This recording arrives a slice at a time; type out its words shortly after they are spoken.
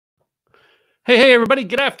Hey, everybody.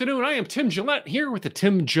 Good afternoon. I am Tim Gillette here with the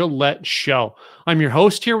Tim Gillette Show. I'm your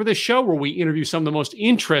host here with this show where we interview some of the most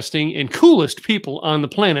interesting and coolest people on the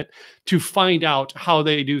planet to find out how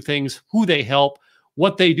they do things, who they help,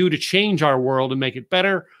 what they do to change our world and make it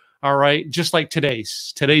better. All right. Just like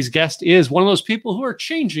today's guest is one of those people who are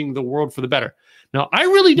changing the world for the better. Now, I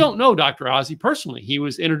really don't know Dr. Ozzie personally. He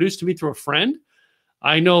was introduced to me through a friend.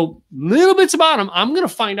 I know little bits about him. I'm going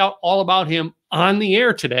to find out all about him on the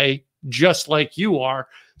air today, just like you are.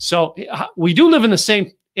 So we do live in the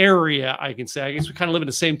same area, I can say. I guess we kind of live in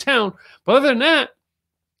the same town. But other than that,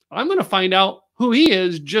 I'm going to find out who he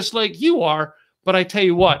is, just like you are. But I tell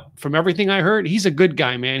you what, from everything I heard, he's a good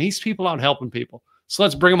guy, man. He's people out helping people. So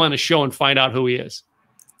let's bring him on the show and find out who he is.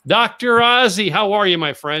 Dr. Ozzie, how are you,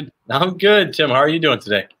 my friend? I'm good, Tim. How are you doing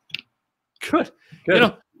today? Good. Good. You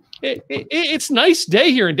know, it's a nice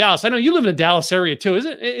day here in Dallas. I know you live in the Dallas area too,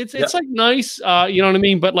 isn't it? It's like nice, you know what I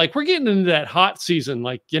mean? But like we're getting into that hot season,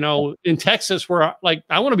 like, you know, in Texas where like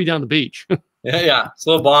I want to be down the beach. Yeah. It's a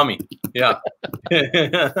little balmy. Yeah.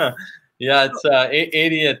 Yeah, it's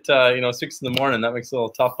 80 at 6 in the morning. That makes it a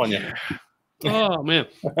little tough on you. Oh man.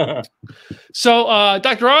 So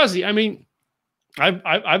Dr. Ozzie, I mean,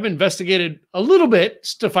 I've investigated a little bit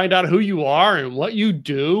to find out who you are and what you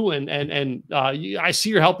do, and I see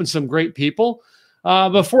you're helping some great people.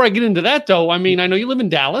 Before I get into that, though, I mean, I know you live in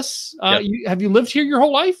Dallas. Yep. Have you lived here your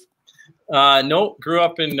whole life? No, grew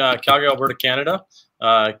up in Calgary, Alberta, Canada.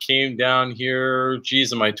 Came down here,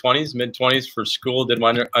 in my 20s, mid-20s for school. Did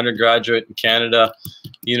my undergraduate in Canada,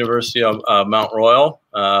 University of Mount Royal.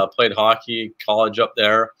 Played hockey, college up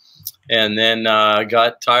there. And then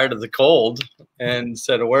got tired of the cold and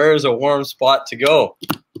said, where's a warm spot to go?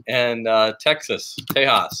 And Texas,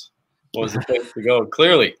 Tejas was the place to go,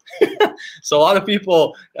 clearly. So a lot of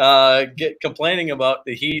people get complaining about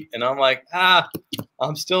the heat, and I'm like,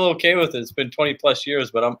 I'm still okay with it. It's been 20 plus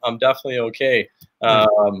years, but I'm definitely okay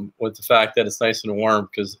with the fact that it's nice and warm,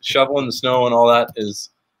 because shoveling the snow and all that is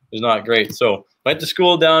not great. So went to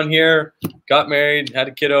school down here, got married, had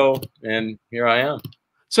a kiddo, and here I am.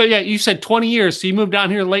 So yeah, you said 20 years. So you moved down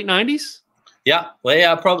here in the late 90s? Yeah,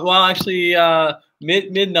 probably. Well, actually,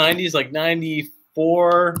 mid 90s, like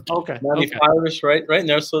 94, okay, 95ish, right in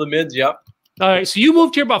there. So the mids, yep. All right, so you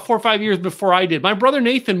moved here about 4 or 5 years before I did. My brother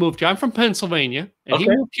Nathan moved here. I'm from Pennsylvania, and he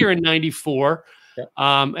moved here in 94. Yeah.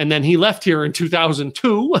 And then he left here in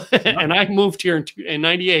 2002, and I moved here in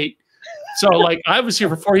 98. So like I was here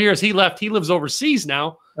for 4 years. He left. He lives overseas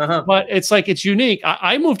now. But it's like it's unique.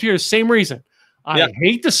 I moved here the same reason. I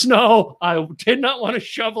hate the snow. I did not want to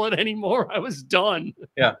shovel it anymore. I was done.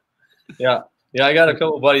 Yeah. I got a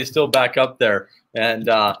couple of buddies still back up there, and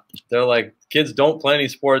they're like, kids don't play any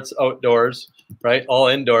sports outdoors, right? All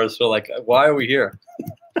indoors. So like, why are we here?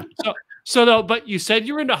 So though, but you said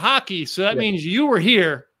you were into hockey, so that means you were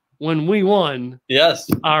here when we won. Yes.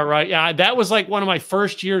 All right. Yeah, that was like one of my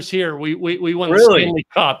first years here. We won the Stanley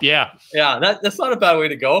Cup. Yeah. Yeah, that's not a bad way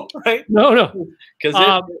to go, right? No. Because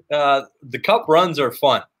the cup runs are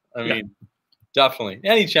fun. I mean, definitely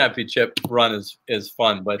any championship run is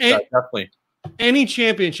fun, but definitely any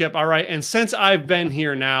championship. All right. And since I've been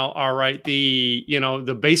here now, all right, the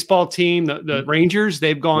baseball team, the Rangers,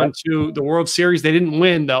 they've gone to the World Series. They didn't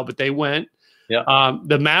win though, but they went. Yeah.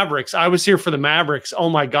 The Mavericks. I was here for the Mavericks. Oh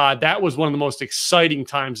my God, that was one of the most exciting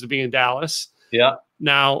times to be in Dallas. Yeah.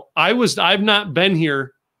 Now I've not been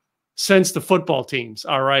here since the football teams.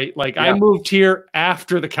 All right. Like I moved here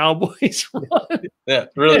after the Cowboys run. Yeah,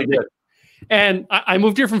 really good. And I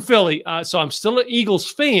moved here from Philly. So I'm still an Eagles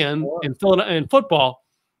fan in football.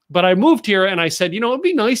 But I moved here and I said, it'd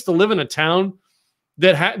be nice to live in a town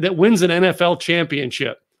that wins an NFL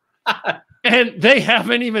championship. And they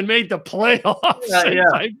haven't even made the playoffs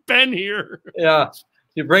since I've been here. Yeah,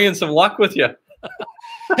 you're bringing some luck with you.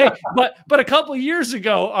 Hey, but a couple of years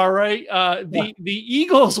ago, all right, the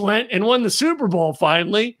Eagles went and won the Super Bowl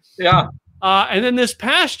finally. Yeah. And then this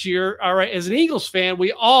past year, all right, as an Eagles fan,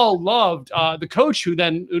 we all loved the coach who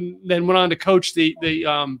then went on to coach the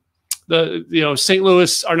St.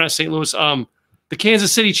 Louis, or not St. Louis, the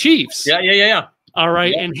Kansas City Chiefs. Yeah. All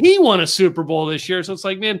right, and he won a Super Bowl this year. So it's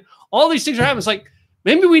like, man, all these things are happening. It's like,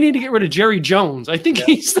 maybe we need to get rid of Jerry Jones. I think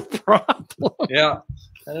he's the problem. Yeah.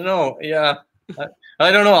 I don't know. Yeah. I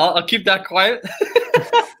don't know. I'll keep that quiet.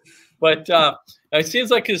 But it seems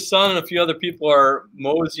like his son and a few other people are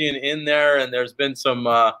moseying in there, and there's been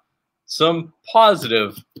some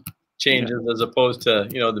positive changes as opposed to,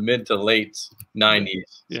 the mid to late 90s.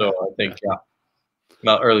 Yeah. So I think,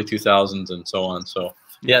 about early 2000s and so on. So,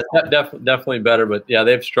 yeah, definitely better. But, yeah,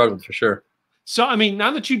 they've struggled for sure. So, I mean,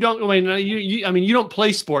 now that you don't, I mean, you don't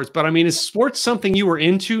play sports, but I mean, is sports something you were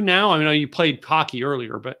into now? I mean, I know you played hockey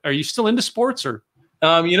earlier, but are you still into sports or?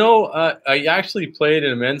 You know, I actually played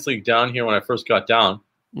in a men's league down here when I first got down.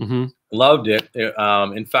 Mm-hmm. Loved it.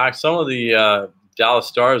 In fact, some of the Dallas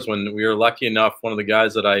Stars, when we were lucky enough, one of the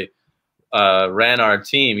guys that I ran our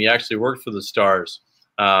team, he actually worked for the Stars.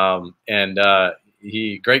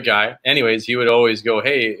 He, great guy. Anyways, he would always go,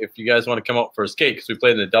 hey, if you guys want to come out for a skate, because we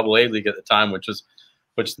played in the AA league at the time, which is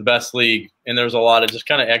the best league. And there's a lot of just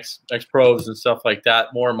kind of ex-pros and stuff like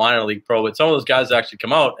that, more minor league pro. But some of those guys actually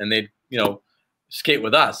come out and they'd, you know, skate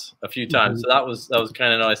with us a few times. Mm-hmm. So that was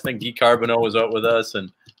kind of nice. I think Guy Carbonneau was out with us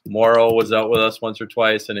and Morrow was out with us once or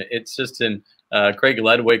twice. And it's just Craig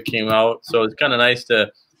Ledwig came out. So it's kind of nice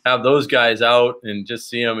to have those guys out and just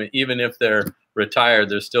see them. Even if they're retired,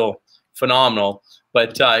 they're still phenomenal.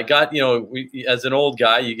 But I got, you know, as an old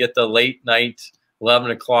guy, you get the late night,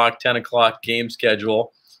 11 o'clock, 10 o'clock game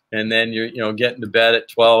schedule. And then you're, you know, getting to bed at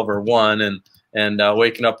 12 or 1 and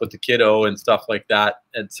waking up with the kiddo and stuff like that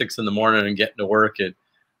at 6 in the morning and getting to work.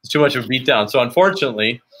 It's too much of a beatdown. So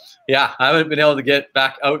unfortunately, yeah, I haven't been able to get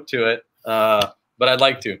back out to it. But I'd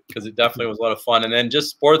like to, because it definitely was a lot of fun. And then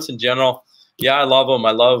just sports in general. Yeah, I love them.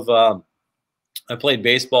 I love, I played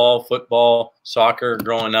baseball, football, soccer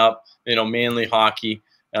growing up, you know, mainly hockey,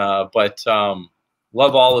 but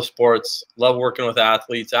love all the sports, love working with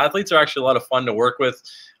athletes. Athletes are actually a lot of fun to work with.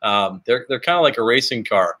 They're kind of like a racing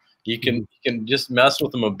car. You can just mess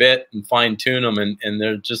with them a bit and fine tune them, and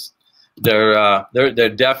they're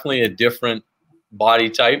definitely a different body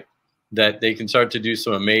type that they can start to do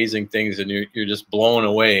some amazing things, and you're just blown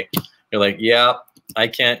away. You're like, yeah, I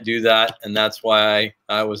can't do that, and that's why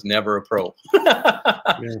I was never a pro. Yeah.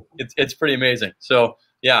 It's pretty amazing. So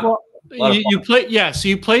yeah. Well, you play, yeah. So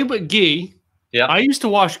you played with Guy. Yeah. I used to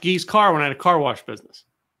wash Guy's car when I had a car wash business.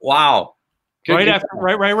 Wow. Right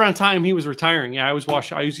around time he was retiring. Yeah, I used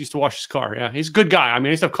to wash his car. Yeah, he's a good guy. I mean, I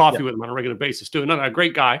used to have coffee with him on a regular basis too. Not a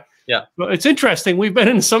great guy. Yeah. But it's interesting. We've been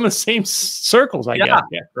in some of the same circles, I guess.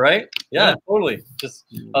 Yeah. Right. Yeah, totally. Just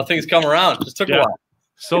how things come around. Just took a while.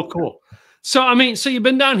 So cool. So, I mean, so you've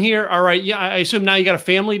been down here. All right. Yeah. I assume now you got a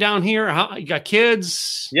family down here. You got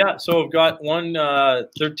kids? Yeah. So I've got one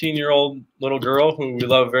 13-year-old little girl who we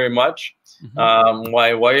love very much. Mm-hmm.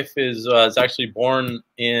 My wife is actually born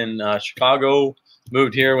in Chicago,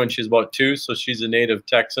 moved here when she was about 2. So she's a native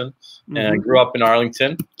Texan. Mm-hmm. And grew up in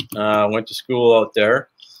Arlington, went to school out there.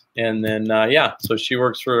 And then, yeah, so she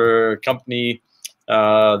works for a company.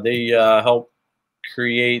 They help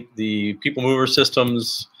create the people mover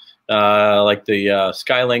systems, like the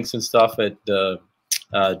Skylinks and stuff at the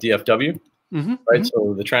DFW, mm-hmm. Right?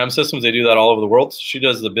 So the tram systems, they do that all over the world. So she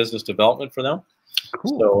does the business development for them.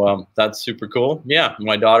 Cool. So that's super cool. Yeah,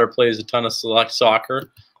 my daughter plays a ton of select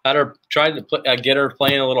soccer. Had her tried to get her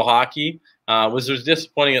playing a little hockey. Was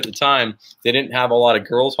disappointing at the time. They didn't have a lot of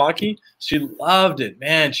girls hockey. She loved it,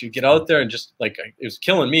 man. She'd get out there and just like, it was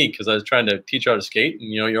killing me because I was trying to teach her how to skate, and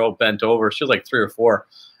you know, you're all bent over. She was like 3 or 4.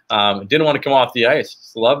 Didn't want to come off the ice.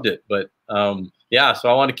 Just loved it, but yeah. So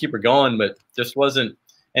I wanted to keep her going, but just wasn't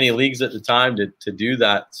any leagues at the time to do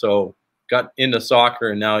that. So got into soccer,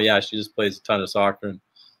 and now yeah, she just plays a ton of soccer and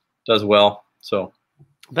does well. So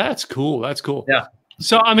that's cool. That's cool. Yeah.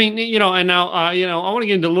 So, I mean, you know, and now, you know, I want to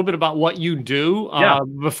get into a little bit about what you do.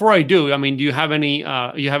 Before I do, I mean, do you have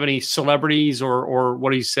any celebrities or what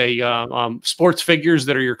do you say, sports figures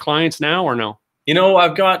that are your clients now or no? You know,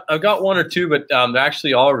 I've got 1 or 2, but they're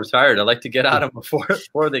actually all retired. I like to get at them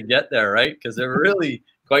before they get there, right? Because they're really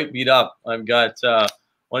quite beat up. I've got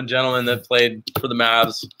one gentleman that played for the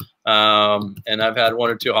Mavs, and I've had 1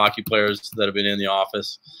 or 2 hockey players that have been in the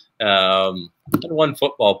office. I had 1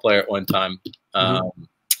 football player at one time.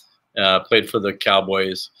 Played for the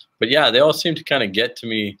Cowboys, but yeah, they all seem to kind of get to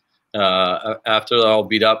me after they're all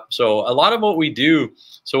beat up. So a lot of what we do,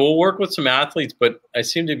 so we'll work with some athletes, but I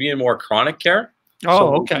seem to be in more chronic care. Oh,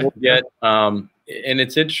 so okay. We'll get, and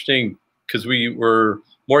it's interesting because we were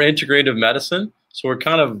more integrative medicine, so we're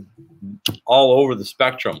kind of all over the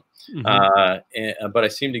spectrum. Mm-hmm. But I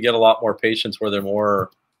seem to get a lot more patients where they're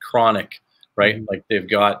more chronic. Right, mm-hmm. Like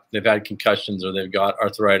they've had concussions, or they've got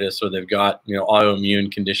arthritis, or they've got, you know,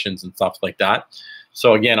 autoimmune conditions and stuff like that.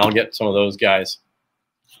 So again, I'll get some of those guys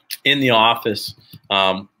in the office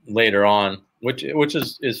later on, which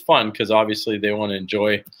is fun because obviously they want to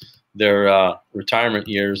enjoy their retirement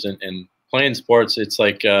years and playing sports. It's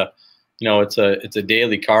like you know, it's a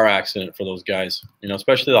daily car accident for those guys. You know,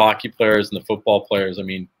 especially the hockey players and the football players. I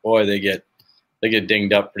mean, boy, they get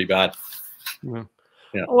dinged up pretty bad. Yeah.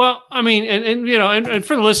 Yeah. Well, I mean, and you know, and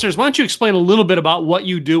for the listeners, why don't you explain a little bit about what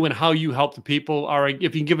you do and how you help the people? Or if you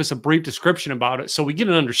can give us a brief description about it so we get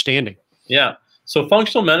an understanding. Yeah. So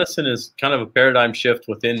functional medicine is kind of a paradigm shift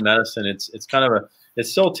within medicine. It's kind of it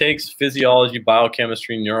still takes physiology,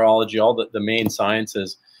 biochemistry, neurology, all the main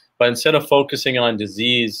sciences, but instead of focusing on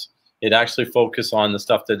disease, it actually focuses on the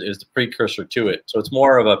stuff that is the precursor to it. So it's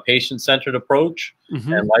more of a patient-centered approach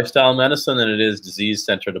and lifestyle medicine than it is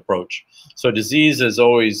disease-centered approach. So disease is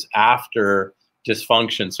always after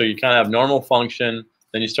dysfunction. So you kind of have normal function,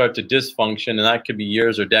 then you start to dysfunction, and that could be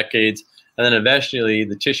years or decades. And then eventually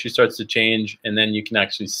the tissue starts to change, and then you can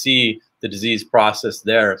actually see the disease process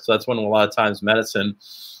there. So that's when a lot of times medicine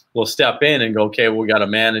will step in and go, okay, we got to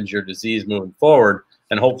manage your disease moving forward,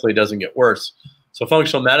 and hopefully it doesn't get worse. So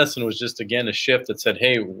functional medicine was just, again, a shift that said,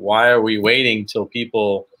 hey, why are we waiting till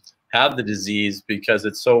people have the disease? Because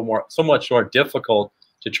it's so much more difficult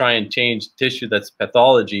to try and change tissue that's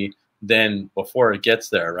pathology than before it gets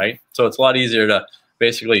there, right? So it's a lot easier to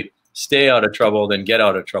basically stay out of trouble than get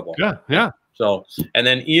out of trouble. Yeah, yeah. So, and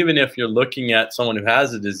then even if you're looking at someone who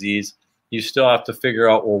has a disease, you still have to figure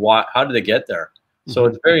out, well, how did they get there? So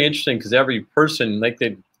it's very interesting because every person, like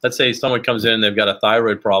let's say someone comes in and they've got a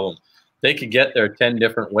thyroid problem. They could get there 10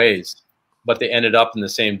 different ways, but they ended up in the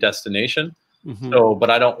same destination. So,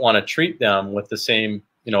 but I don't want to treat them with the same,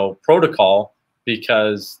 you know, protocol,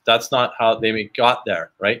 because that's not how they got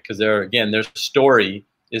there, right? Because their story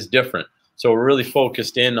is different. So we're really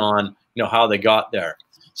focused in on, you know, how they got there.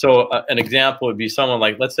 So an example would be someone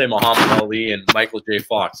like, let's say, Muhammad Ali and Michael J.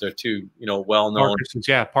 Fox. They're two, you know, well-known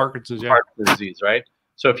Parkinson's disease, right?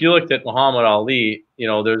 So if you looked at Muhammad Ali, you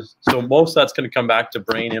know, so most of that's going to come back to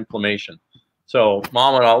brain inflammation. So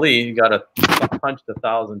Muhammad Ali got punched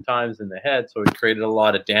 1,000 times in the head, so he created a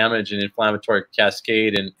lot of damage and inflammatory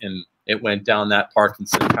cascade, and it went down that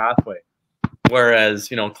Parkinson pathway. Whereas,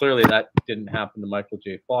 you know, clearly that didn't happen to Michael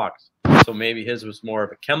J. Fox. So maybe his was more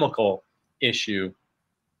of a chemical issue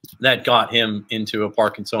that got him into a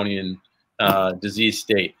Parkinsonian disease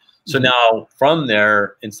state. So now from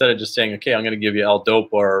there, instead of just saying, okay, I'm going to give you L-dopa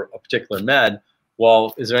or a particular med,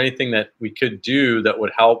 well, is there anything that we could do that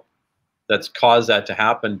would help that's caused that to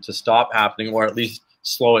happen, to stop happening, or at least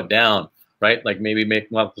slow it down, right? Like maybe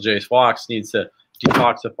Michael J. Fox needs to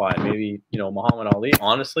detoxify. Maybe, you know, Muhammad Ali,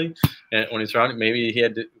 honestly, and when he's around, maybe he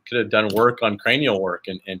could have done work on cranial work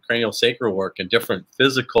and cranial sacral work and different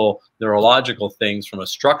physical, neurological things from a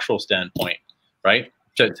structural standpoint, right?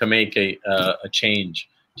 To make a change,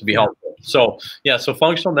 to be helpful. So yeah, so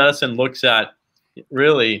functional medicine looks at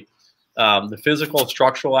really the physical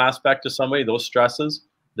structural aspect of somebody, those stresses,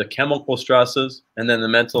 the chemical stresses, and then the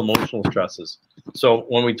mental emotional stresses. So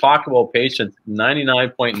when we talk about patients,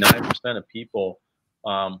 99.9% of people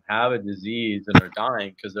have a disease and are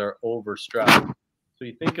dying because they're overstressed. So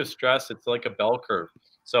you think of stress, it's like a bell curve.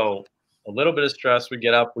 So a little bit of stress, we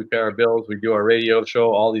get up, we pay our bills, we do our radio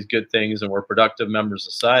show, all these good things, and we're productive members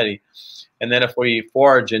of society. And then for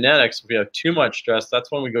our genetics, if we have too much stress,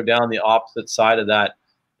 that's when we go down the opposite side of that.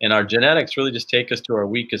 And our genetics really just take us to our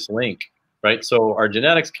weakest link, right? So our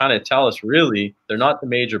genetics kind of tell us, really, they're not the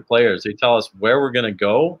major players. They tell us where we're going to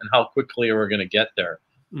go and how quickly we're going to get there.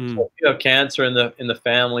 So if you have cancer in the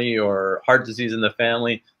family or heart disease in the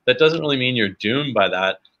family, that doesn't really mean you're doomed by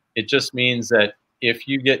that. It just means that if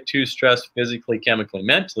you get too stressed physically, chemically,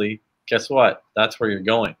 mentally, guess what? That's where you're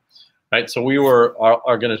going, right? So we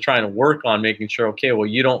are going to try and work on making sure, okay, well,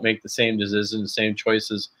 you don't make the same decisions, the same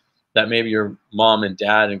choices that maybe your mom and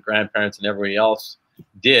dad and grandparents and everybody else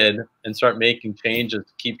did, and start making changes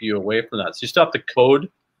to keep you away from that. So you still have to code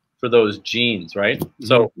for those genes, right?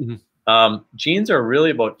 So genes are really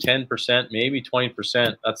about 10%, maybe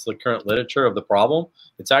 20%. That's the current literature of the problem.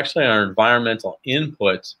 It's actually our environmental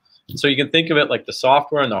inputs. So you can think of it like the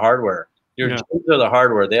software and the hardware. Your genes are the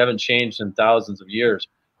hardware. They haven't changed in thousands of years.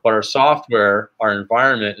 But our software, our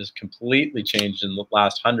environment has completely changed in the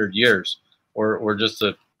last 100 years. We're just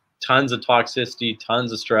tons of toxicity,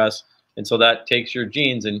 tons of stress. And so that takes your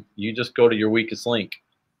genes and you just go to your weakest link,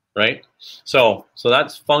 right? So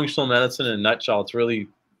that's functional medicine in a nutshell. It's really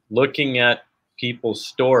looking at people's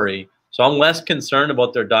story. So I'm less concerned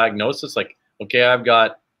about their diagnosis, like, okay, I've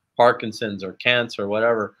got Parkinson's or cancer or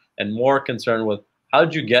whatever, and more concerned with how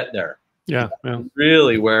did you get there? Yeah.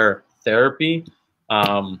 Really where therapy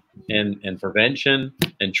and prevention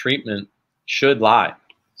and treatment should lie.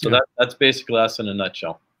 So that's basically us in a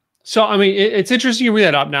nutshell. So, I mean, it's interesting you bring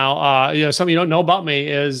that up now. You know, something you don't know about me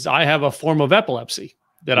is I have a form of epilepsy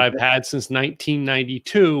that I've had since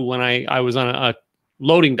 1992 when I was on a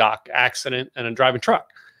loading dock accident and a driving truck.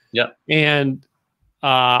 Yeah. And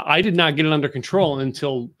I did not get it under control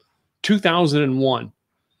until 2001.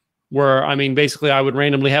 where, I mean, basically I would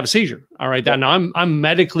randomly have a seizure. All right. Now I'm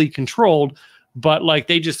medically controlled, but like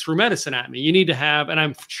they just threw medicine at me. You need to have, and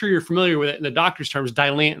I'm sure you're familiar with it in the doctor's terms,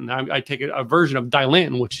 Dilantin. I take a version of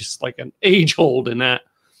Dilantin, which is like an age old in that.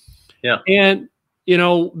 Yeah. And, you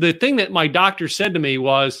know, the thing that my doctor said to me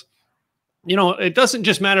was, you know, it doesn't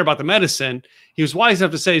just matter about the medicine. He was wise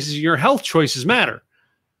enough to say, your health choices matter.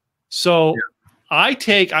 So I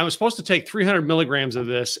was supposed to take 300 milligrams of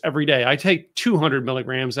this every day. I take 200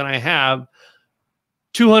 milligrams, and I have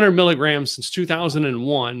 200 milligrams since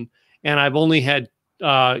 2001. And I've only had,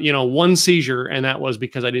 you know, one seizure, and that was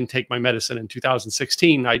because I didn't take my medicine in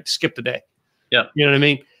 2016. I skipped a day. Yeah. You know what I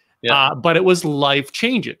mean? Yeah. But it was life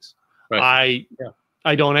changes. Right.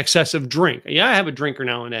 I don't excessive drink. Yeah, I have a drinker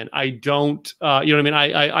now and then. I don't, you know what I mean?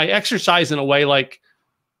 I exercise in a way like,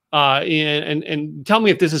 and tell me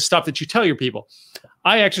if this is stuff that you tell your people.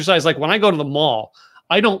 I exercise like when I go to the mall,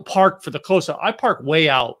 I don't park for the close-up. I park way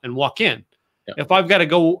out and walk in. Yeah. If I've got to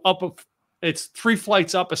go up, it's 3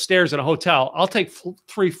 flights up a stairs at a hotel, I'll take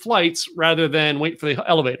 3 flights rather than wait for the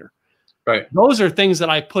elevator. Right. Those are things that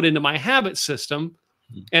I put into my habit system.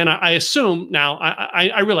 And I assume now,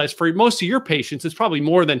 I realize for most of your patients, it's probably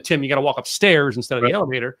more than, Tim, you got to walk upstairs instead of the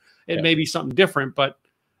elevator. It may be something different, but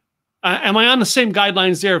am I on the same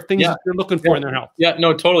guidelines there of things that you're looking for in their health? Yeah,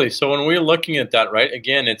 no, totally. So when we're looking at that, right,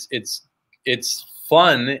 again, it's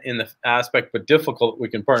fun in the aspect, but difficult we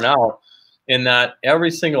can burn out in that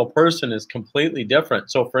every single person is completely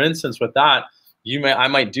different. So for instance, with that, I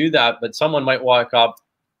might do that, but someone might walk up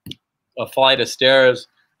a flight of stairs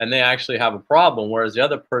and they actually have a problem, whereas the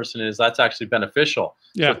other person that's actually beneficial.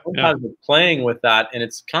 Yeah. So sometimes we're playing with that, and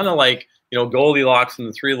it's kind of like, you know, Goldilocks and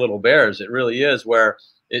the 3 Little Bears. It really is, where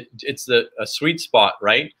it's a sweet spot,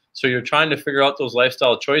 right? So you're trying to figure out those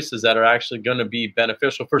lifestyle choices that are actually going to be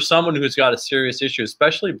beneficial for someone who's got a serious issue,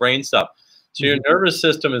 especially brain stuff. So your nervous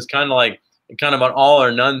system is kind of an all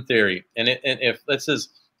or none theory, and if this is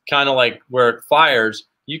kind of like where it fires,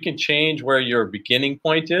 you can change where your beginning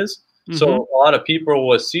point is. So a lot of people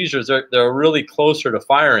with seizures, they're really closer to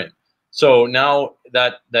firing. So now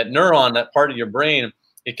that neuron, that part of your brain,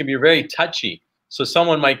 it can be very touchy. So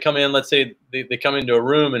someone might come in, let's say they come into a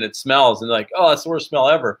room and it smells, and they're like, oh, that's the worst smell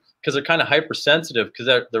ever, because they're kind of hypersensitive,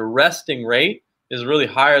 because the resting rate is really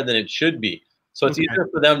higher than it should be. So it's easier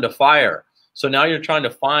for them to fire. So now you're trying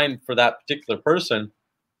to find for that particular person,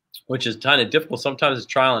 which is kind of difficult. Sometimes it's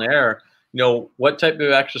trial and error. You know, what type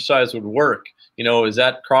of exercise would work? You know, is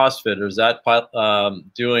that CrossFit, or is that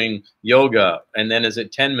doing yoga? And then is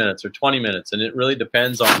it 10 minutes or 20 minutes? And it really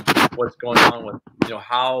depends on what's going on with, you know,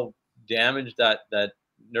 how damaged that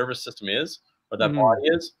nervous system is, or that body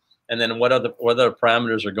is. And then what other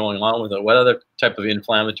parameters are going on with it? What other type of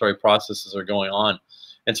inflammatory processes are going on?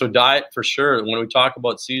 And so diet, for sure, when we talk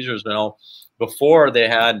about seizures, you know, before they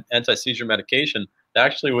had anti-seizure medication, they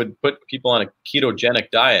actually would put people on a ketogenic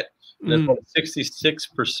diet. And there's about a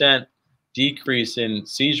 66% decrease in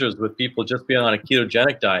seizures with people just being on a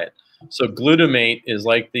ketogenic diet. So glutamate is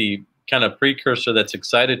like the kind of precursor that's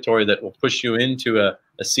excitatory that will push you into a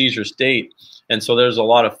seizure state. And so there's a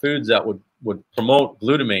lot of foods that would promote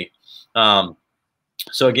glutamate.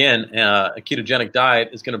 So again, a ketogenic diet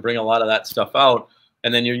is going to bring a lot of that stuff out.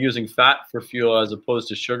 And then you're using fat for fuel as opposed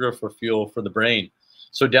to sugar for fuel for the brain.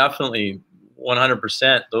 So definitely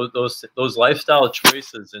 100%, those lifestyle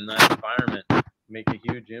choices in that environment make a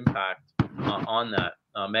huge impact on that.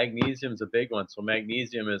 Magnesium is a big one. So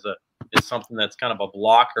magnesium is something that's kind of a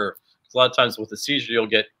blocker. A lot of times with a seizure, you'll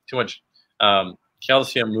get too much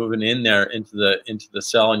calcium moving in there into the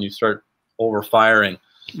cell, and you start overfiring.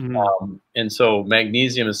 And so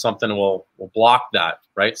magnesium is something that will block that,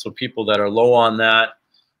 right? So people that are low on that,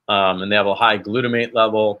 and they have a high glutamate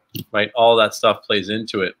level, right? All that stuff plays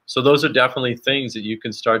into it. So those are definitely things that you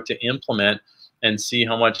can start to implement and see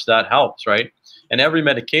how much that helps, right? And every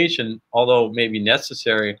medication, although maybe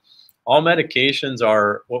necessary, all medications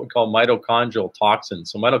are what we call mitochondrial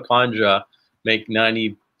toxins. So mitochondria make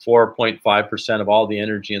 94.5% of all the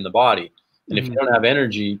energy in the body. And if you don't have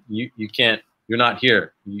energy, you can't, you're not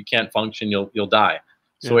here. You can't function, you'll die.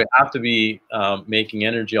 So we have to be making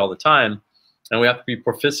energy all the time, and we have to be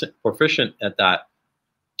proficient at that.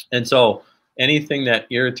 And so anything that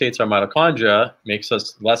irritates our mitochondria makes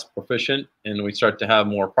us less proficient, and we start to have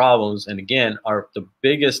more problems. And again, the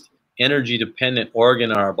biggest energy dependent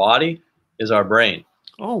organ in our body is our brain.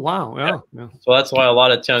 Oh, wow. Yeah. So that's why a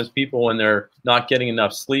lot of times people, when they're not getting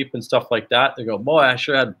enough sleep and stuff like that, they go, boy, I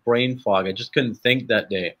sure had brain fog. I just couldn't think that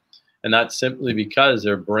day. And that's simply because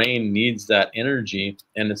their brain needs that energy,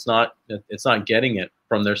 and it's not getting it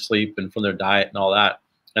from their sleep and from their diet and all that.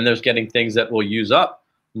 And they're getting things that will use up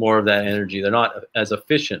more of that energy. They're not as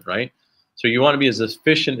efficient, right? So you want to be as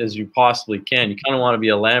efficient as you possibly can. You kind of want to be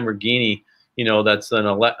a Lamborghini, you know, that's an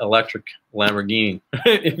electric Lamborghini,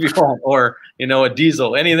 if you want, or, you know, a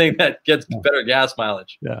diesel, anything that gets better gas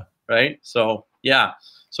mileage. Yeah. Right. So, yeah.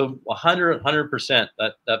 So 100%,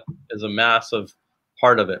 that is a massive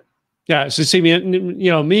part of it. Yeah. So see me, you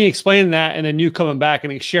know, me explaining that and then you coming back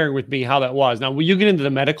and sharing with me how that was. Now, when you get into the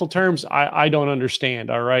medical terms, I don't understand.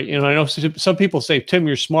 All right. And I know some people say, Tim,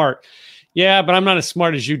 you're smart. Yeah, but I'm not as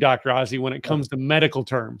smart as you, Dr. Ozzie, when it comes to medical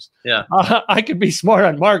terms. Yeah. I could be smart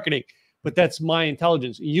on marketing, but that's my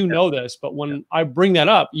intelligence. You know this, but when I bring that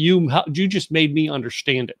up, you just made me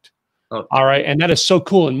understand it. Oh. All right. And that is so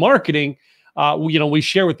cool. In marketing, you know, we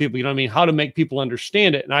share with people, you know what I mean, how to make people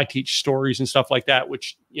understand it. And I teach stories and stuff like that,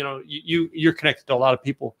 which, you know, you're connected to a lot of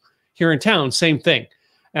people here in town, same thing.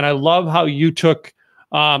 And I love how you took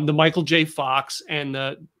the Michael J. Fox and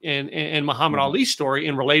Muhammad Ali story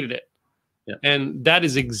and related it. Yeah. And that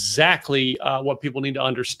is exactly what people need to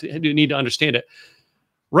understand. It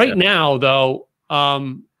right now, though.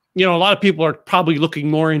 You know, a lot of people are probably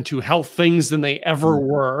looking more into health things than they ever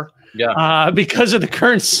were. Yeah. Because of the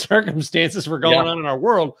current circumstances we're going on in our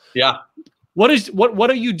world. Yeah. What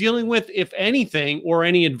are you dealing with, if anything, or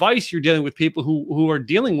any advice you're dealing with people who are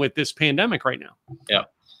dealing with this pandemic right now? Yeah.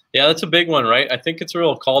 Yeah, that's a big one, right? I think it's a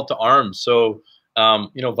real call to arms. So,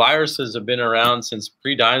 you know, viruses have been around since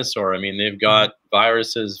pre-dinosaur. I mean, they've got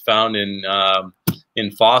viruses found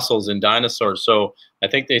in fossils in dinosaurs. So I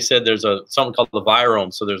think they said there's something called the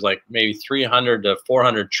virome. So there's like maybe 300 to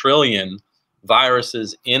 400 trillion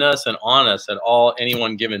viruses in us and on us at any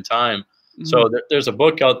one given time. Mm-hmm. So there's a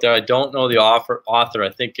book out there. I don't know the author. I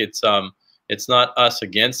think it's not us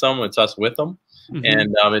against them, it's us with them. Mm-hmm.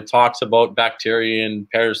 And it talks about bacteria and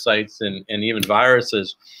parasites and even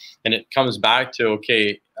viruses. And it comes back to,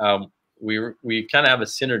 okay, we kind of have a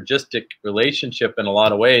synergistic relationship in a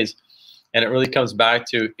lot of ways. And it really comes back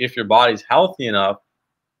to, if your body's healthy enough,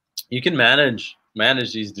 you can manage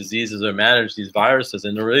these diseases or manage these viruses.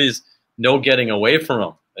 And there really is no getting away from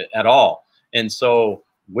them at all. And so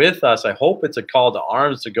with us, I hope it's a call to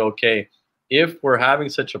arms to go, okay, if we're having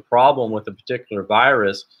such a problem with a particular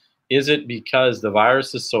virus, is it because the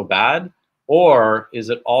virus is so bad? Or is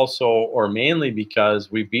it also, or mainly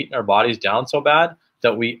because we've beaten our bodies down so bad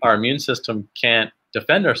that our immune system can't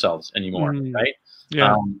defend ourselves anymore, right?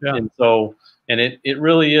 Yeah, And so, and it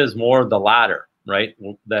really is more the latter, right?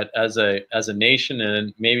 That as a nation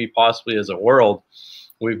and maybe possibly as a world,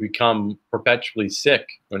 we've become perpetually sick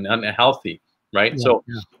and unhealthy, right? So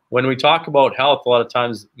when we talk about health, a lot of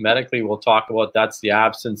times medically we'll talk about that's the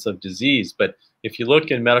absence of disease. But if you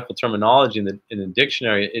look in medical terminology in the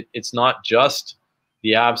dictionary, it's not just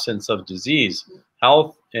the absence of disease.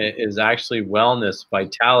 Health is actually wellness,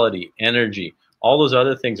 vitality, energy. All those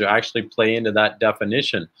other things are actually play into that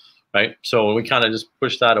definition, right? So we kind of just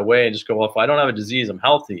push that away and just go, well, if I don't have a disease, I'm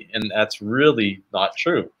healthy. And that's really not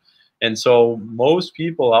true. And so most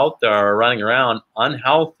people out there are running around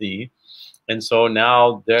unhealthy. And so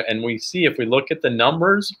now and we see, if we look at the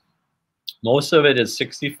numbers, most of it is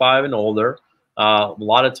 65 and older. A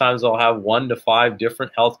lot of times they'll have 1 to 5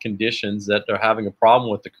 different health conditions that they're having a problem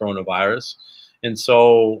with the coronavirus. And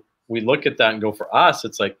so we look at that and go, for us,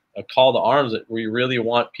 it's like a call to arms that we really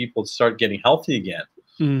want people to start getting healthy again.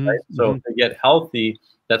 Mm-hmm. Right? So if they get healthy,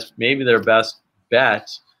 that's maybe their best bet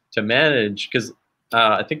to manage. Because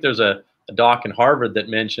I think there's a doc in Harvard that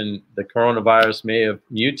mentioned the coronavirus may have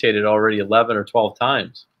mutated already 11 or 12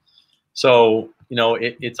 times. So, you know,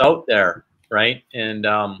 it's out there, right? And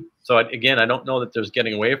so again, I don't know that there's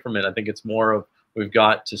getting away from it. I think it's more of, we've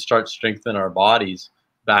got to start strengthening our bodies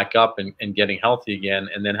back up and getting healthy again.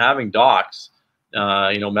 And then having docs,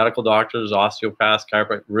 you know, medical doctors, osteopaths,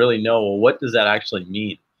 chiropractors really know, well, what does that actually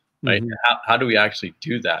mean, right? Mm-hmm. How do we actually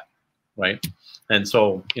do that, right? And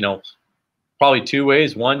so, you know, probably 2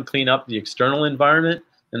 ways. 1, clean up the external environment,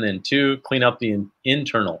 and then 2, clean up the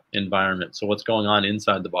internal environment. So what's going on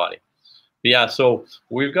inside the body. But yeah, so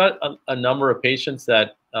we've got a number of patients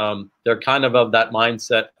that they're kind of that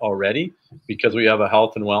mindset already, because we have a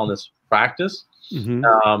health and wellness practice.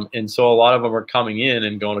 Mm-hmm. And so a lot of them are coming in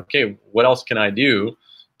and going, okay, what else can I do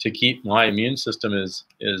to keep my immune system as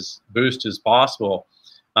boosted as possible?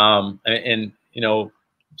 And you know,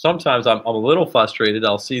 sometimes I'm a little frustrated.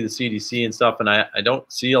 I'll see the CDC and stuff, and I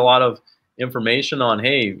don't see a lot of information on,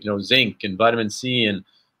 hey, you know, zinc and vitamin C and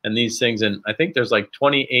these things. And I think there's like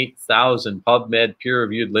 28,000 PubMed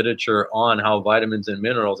peer-reviewed literature on how vitamins and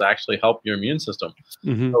minerals actually help your immune system.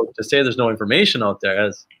 Mm-hmm. So to say there's no information out there,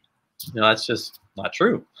 you know, that's just not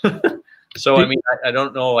true. So I mean, I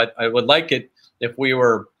don't know. I would like it if we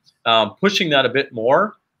were pushing that a bit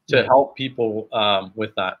more, to help people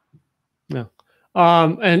with that. Yeah.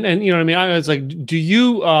 And you know what I mean? I was like, do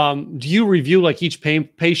you review like each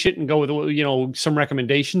patient and go with, you know, some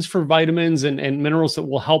recommendations for vitamins and minerals that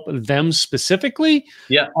will help them specifically?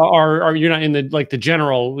 Yeah. Or are you not in the, like the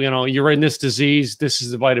general, you know, you're in this disease, this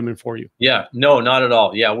is the vitamin for you? Yeah, no, not at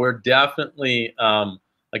all. Yeah, we're definitely,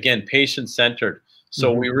 again, patient-centered.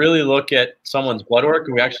 So we really look at someone's blood work,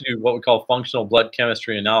 and we actually do what we call functional blood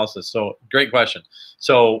chemistry analysis. So great question.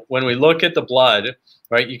 So when we look at the blood,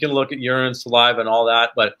 right, you can look at urine, saliva, and all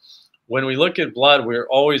that, but when we look at blood, we're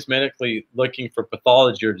always medically looking for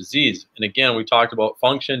pathology or disease. And again, we talked about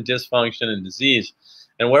function, dysfunction, and disease.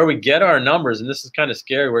 And where we get our numbers, and this is kind of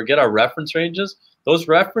scary, where we get our reference ranges, those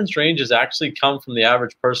reference ranges actually come from the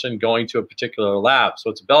average person going to a particular lab. So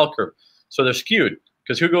it's a bell curve. So they're skewed,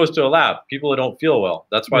 because who goes to a lab? People who don't feel well.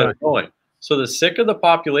 That's why they're going. So the sicker the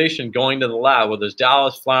population going to the lab, whether it's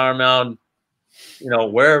Dallas, Flower Mound, you know,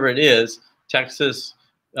 wherever it is, Texas.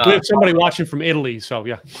 We have somebody watching from Italy, so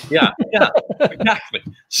yeah. Yeah, exactly.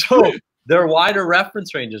 So they're wider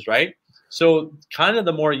reference ranges, right? So kind of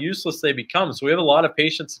the more useless they become. So we have a lot of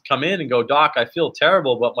patients that come in and go, "Doc, I feel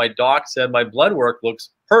terrible, but my doc said my blood work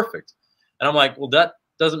looks perfect." And I'm like, well, that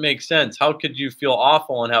doesn't make sense. How could you feel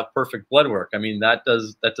awful and have perfect blood work? I mean, that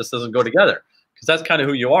just doesn't go together, because that's kind of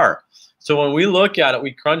who you are. So when we look at it,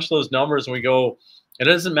 we crunch those numbers and we go, it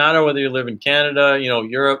doesn't matter whether you live in Canada, you know,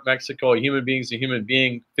 Europe, Mexico, a human being's a human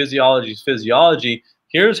being, physiology is physiology.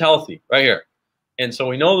 Here's healthy right here. And so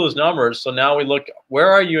we know those numbers. So now we look,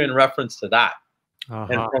 where are you in reference to that?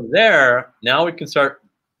 And from there, now we can start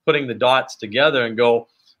putting the dots together and go,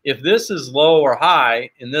 if this is low or high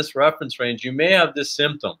in this reference range, you may have this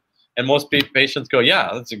symptom. And most patients go, yeah,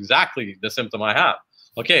 that's exactly the symptom I have.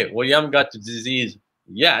 Okay, well, you haven't got the disease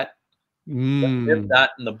yet. Nip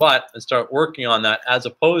that in the butt and start working on that, as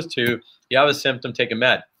opposed to you have a symptom, take a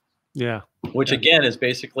med. Yeah. Which again is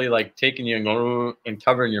basically like taking you and going and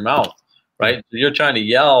covering your mouth, right? So you're trying to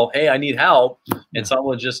yell, hey, I need help. And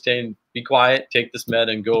someone's just saying, be quiet, take this med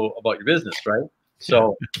and go about your business, right?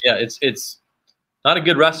 So yeah, it's not a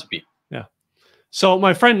good recipe. Yeah. So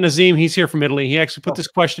my friend Nazim, he's here from Italy. He actually put this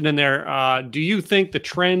question in there. Do you think the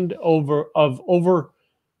trend over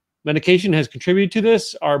medication has contributed to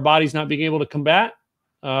this? Our body's not being able to combat?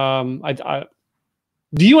 Do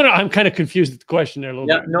you want to? I'm kind of confused at the question there a little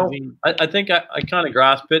bit. No, I think I kind of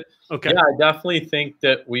grasp it. Okay. Yeah, I definitely think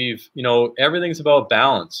that we've, you know, everything's about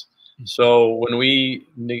balance. So when we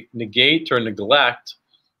negate or neglect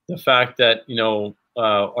the fact that, you know,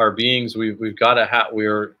 our beings, we've got to have,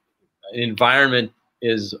 environment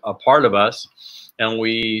is a part of us, and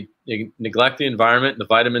we neglect the environment, the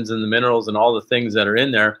vitamins and the minerals and all the things that are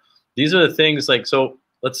in there. These are the things like, so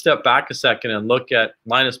let's step back a second and look at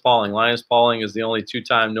Linus Pauling. Linus Pauling is the only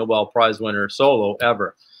two-time Nobel Prize winner solo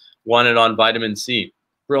ever. Won it on vitamin C.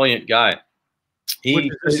 Brilliant guy. This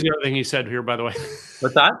is the other thing he said here, by the way.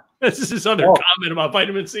 What's that? This is his other comment about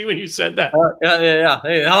vitamin C when you said that. Yeah.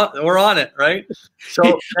 Hey, we're on it, right?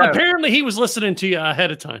 So apparently he was listening to you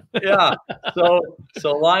ahead of time. Yeah.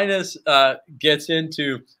 So Linus gets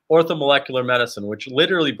into orthomolecular medicine, which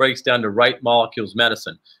literally breaks down to right molecules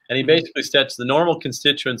medicine. And he basically states the normal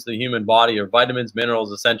constituents of the human body are vitamins,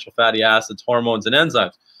 minerals, essential fatty acids, hormones, and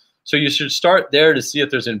enzymes. So you should start there to see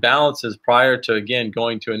if there's imbalances prior to, again,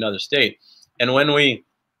 going to another state. And when we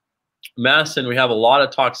mess and we have a lot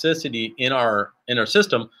of toxicity in our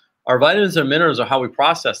system, our vitamins and minerals are how we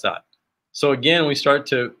process that. So again,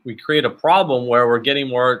 we create a problem where we're getting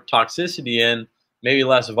more toxicity in, maybe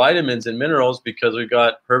less vitamins and minerals, because we've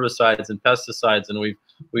got herbicides and pesticides, and we've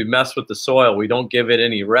messed with the soil. We don't give it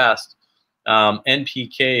any rest.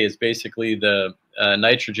 NPK is basically the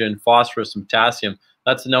nitrogen, phosphorus, and potassium.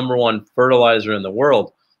 That's the #1 fertilizer in the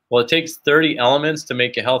world. Well, it takes 30 elements to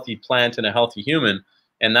make a healthy plant and a healthy human,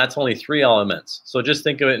 and that's only 3 elements. So just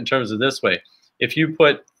think of it in terms of this way. If you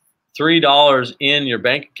put $3 in your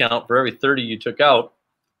bank account for every 30 you took out,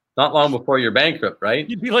 not long before you're bankrupt, right?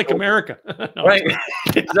 You'd be like America. No, right,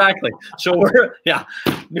 exactly. So we're,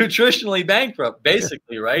 nutritionally bankrupt,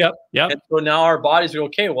 basically, right? Yep. And so now our bodies are,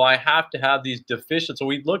 okay, well, I have to have these deficiencies. So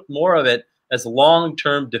we look more of it as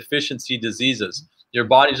long-term deficiency diseases. Your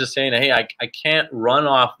body's just saying, hey, I can't run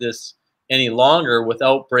off this any longer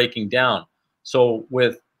without breaking down. So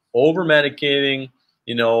with over-medicating,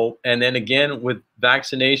 you know, and then again with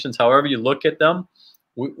vaccinations, however you look at them,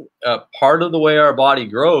 part of the way our body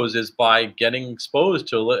grows is by getting exposed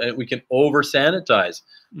to, we can over-sanitize.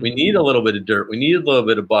 We need a little bit of dirt. We need a little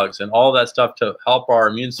bit of bugs and all that stuff to help our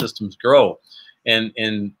immune systems grow.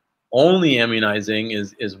 And only immunizing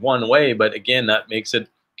is one way, but again, that makes it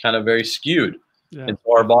kind of very skewed. Yeah. And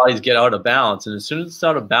so our bodies get out of balance. And as soon as it's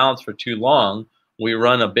out of balance for too long, we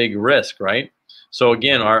run a big risk, right? So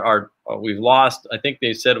again, we've lost, I think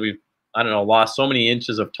they said I don't know, lost so many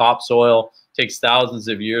inches of topsoil. It takes thousands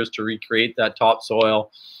of years to recreate that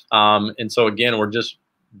topsoil. And so again, we're just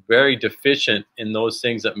very deficient in those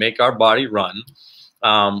things that make our body run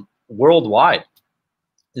worldwide.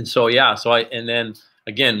 And so, yeah, and then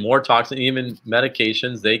again, more toxin, even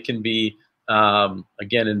medications, they can be,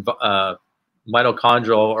 again,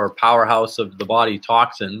 mitochondrial or powerhouse of the body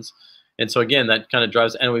toxins. And so again, that kind of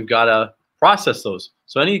drives, and we've got to process those.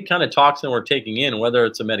 So any kind of toxin we're taking in, whether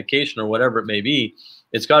it's a medication or whatever it may be,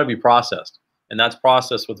 it's got to be processed. And that's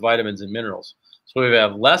processed with vitamins and minerals. So we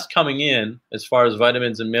have less coming in as far as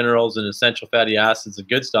vitamins and minerals and essential fatty acids and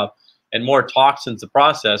good stuff, and more toxins to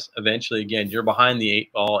process. Eventually, again, you're behind the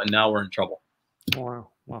 8 ball, and now we're in trouble. Wow.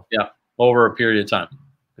 Wow. Yeah, over a period of time.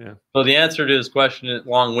 Yeah. So the answer to this question,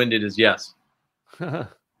 long-winded, is yes.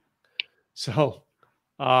 So,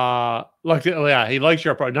 yeah, he likes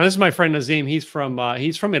your approach. Now, this is my friend Nazim. He's from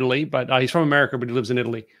Italy, but he's from America, but he lives in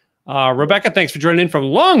Italy. Rebecca, thanks for joining in from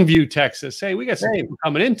Longview, Texas. Hey, we got some people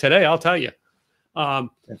coming in today, I'll tell you.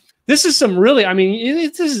 This is some really, I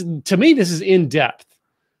mean, to me, this is in depth.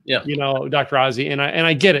 Yeah. You know, Dr. Ozzie, and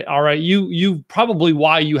I get it. All right. You probably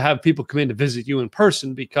why you have people come in to visit you in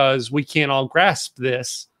person, because we can't all grasp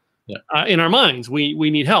this in our minds. We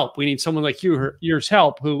need help. We need someone like yours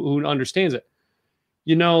help who understands it.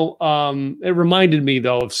 You know, it reminded me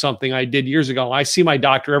though of something I did years ago. I see my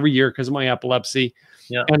doctor every year because of my epilepsy.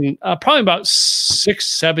 Yeah. And probably about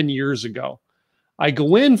 6-7 years ago, I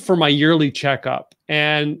go in for my yearly checkup,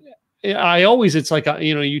 and it's like,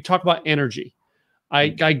 you talk about energy.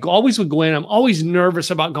 I always would go in. I'm always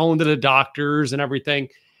nervous about going to the doctors and everything.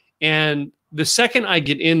 And the second I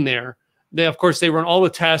get in there, of course, they run all the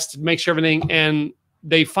tests, make sure everything, and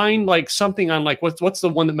they find like something on like, what's the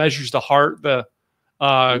one that measures the heart? The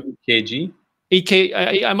EKG.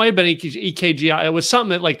 I might have been EKG. It was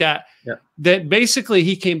something like that. Yeah. That basically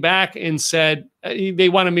he came back and said they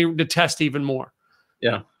wanted me to test even more.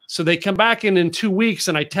 Yeah. So they come back in 2 weeks,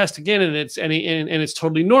 and I test again, and it's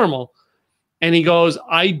totally normal. And he goes,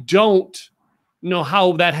 I don't know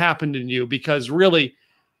how that happened in you, because really,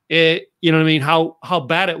 you know what I mean? How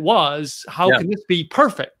bad it was. How can this be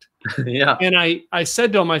perfect? Yeah. And I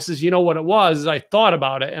said to him, I says, you know what it was? Is I thought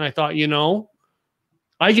about it, and I thought,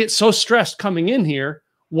 I get so stressed coming in here.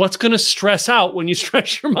 What's going to stress out when you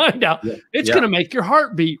stress your mind out? Yeah. It's going to make your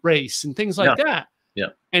heartbeat race and things like that. Yeah.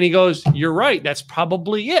 And he goes, you're right. That's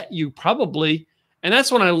probably it. And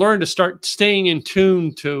that's when I learned to start staying in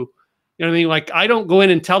tune to, you know what I mean? Like, I don't go in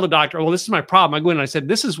and tell the doctor, well, this is my problem. I go in and I said,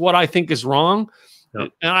 this is what I think is wrong. Yeah.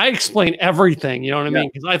 And I explain everything, you know what I mean?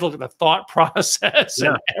 Because I look at the thought process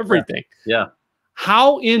and everything. Yeah.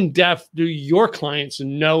 How in depth do your clients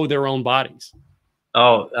know their own bodies?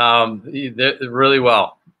 Oh, really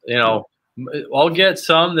well. You know, I'll get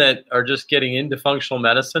some that are just getting into functional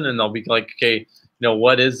medicine, and they'll be like, okay,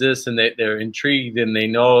 what is this? And they're intrigued, and they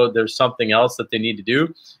know there's something else that they need to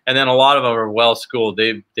do. And then a lot of them are well schooled.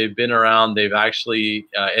 They've been around. They've actually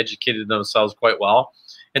educated themselves quite well.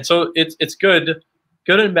 And so it's good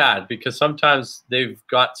and bad, because sometimes they've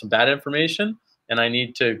got some bad information, and I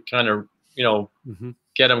need to kind of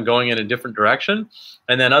get them going in a different direction.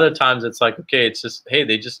 And then other times it's like, okay, it's just, hey,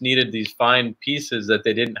 they just needed these fine pieces that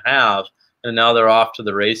they didn't have, and now they're off to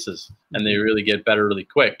the races, and they really get better really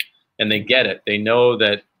quick. And they get it. They know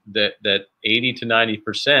that 80 to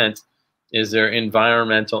 90% is their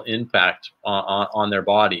environmental impact on their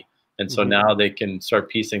body. And so now they can start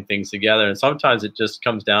piecing things together. And sometimes it just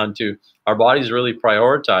comes down to our bodies really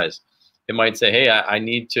prioritize. It might say, hey, I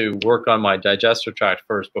need to work on my digestive tract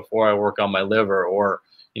first before I work on my liver, or,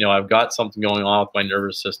 I've got something going on with my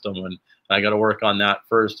nervous system, and I got to work on that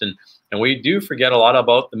first. And we do forget a lot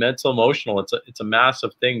about the mental emotional. It's a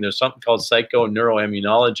massive thing. There's something called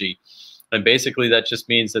psychoneuroimmunology. And basically that just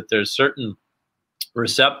means that there's certain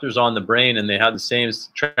receptors on the brain, and they have the same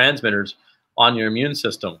transmitters on your immune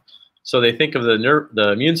system. So they think of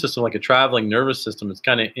the immune system like a traveling nervous system. It's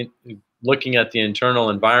kind of looking at the internal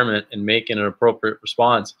environment and making an appropriate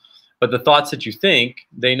response. But the thoughts that you think,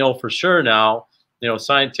 they know for sure now,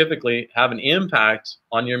 scientifically have an impact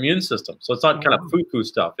on your immune system. So it's not kind of foo-foo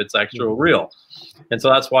stuff. It's actual real. And so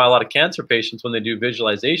that's why a lot of cancer patients, when they do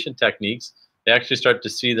visualization techniques, they actually start to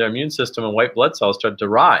see their immune system and white blood cells start to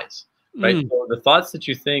rise, right? So the thoughts that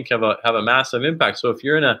you think have a massive impact. So if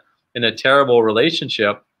you're in a terrible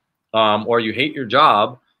relationship, or you hate your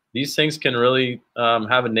job, these things can really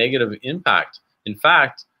have a negative impact. In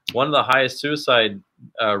fact, one of the highest suicide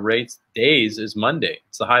rates days is Monday.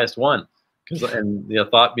 It's the highest one. And the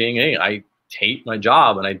thought being, hey, hate my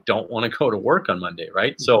job and I don't want to go to work on Monday,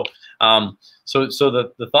 right? So, so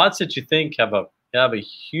the thoughts that you think have a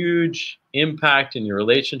huge impact in your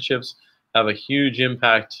relationships, have a huge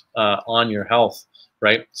impact on your health,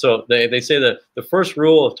 right? So they say that the first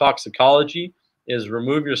rule of toxicology is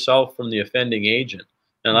remove yourself from the offending agent,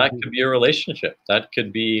 and that could be a relationship, that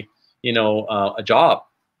could be, you know, a job,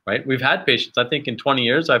 right? We've had patients, I think in 20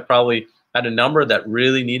 years, I've probably had a number that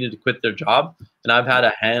really needed to quit their job, and I've had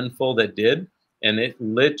a handful that did, and it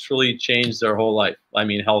literally changed their whole life. I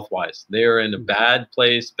mean, health-wise, they were in a bad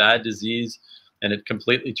place, bad disease, and it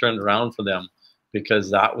completely turned around for them because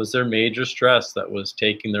that was their major stress that was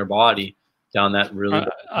taking their body down that really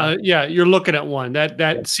yeah, you're looking at one.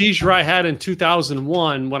 That seizure I had in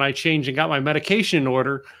 2001 when I changed and got my medication in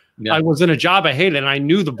order. Yeah. I was in a job I hated, and I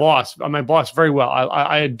knew the boss, my boss, very well.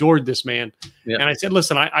 I adored this man. Yeah. And I said,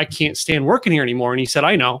 listen, I can't stand working here anymore. And he said,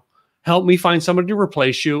 I know. Help me find somebody to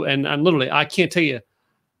replace you. And literally, I can't tell you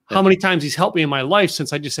how many times he's helped me in my life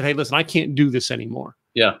since I just said, hey, listen, I can't do this anymore.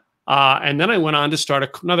 Yeah. And then I went on to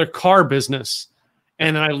start another car business.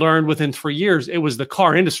 And then I learned within 3 years, it was the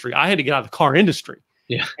car industry. I had to get out of the car industry.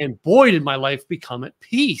 Yeah. And boy, did my life become at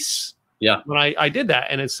peace. Yeah. When I did that.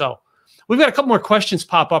 And it's so. We've got a couple more questions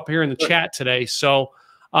pop up here in the chat today. So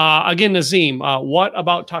again, Nazim, what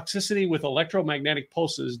about toxicity with electromagnetic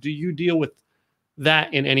pulses? Do you deal with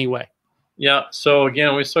that in any way? Yeah. So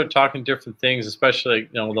again, we start talking different things, especially, you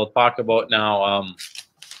know, they'll talk about now,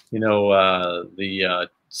 you know, the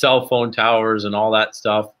cell phone towers and all that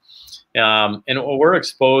stuff. And we're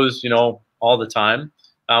exposed, you know, all the time.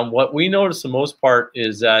 What we notice the most part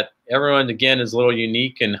is that everyone, again, is a little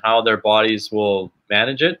unique in how their bodies will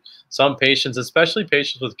manage it. Some patients, especially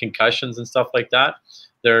patients with concussions and stuff like that,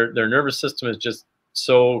 their nervous system is just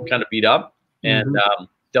so kind of beat up, and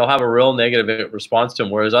they'll have a real negative response to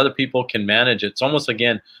them, whereas other people can manage it. It's almost,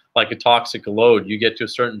 again, like a toxic load. You get to a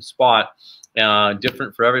certain spot,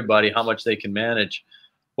 different for everybody, how much they can manage.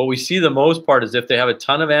 What we see the most part is if they have a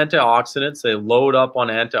ton of antioxidants, they load up on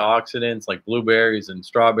antioxidants like blueberries and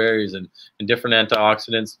strawberries and different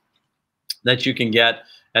antioxidants that you can get.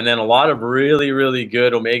 And then a lot of really, really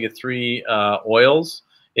good omega-3 oils.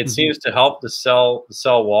 It seems to help the cell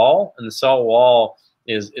wall, and the cell wall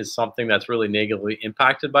is something that's really negatively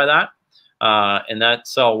impacted by that. And that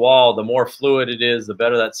cell wall, the more fluid it is, the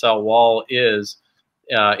better that cell wall is.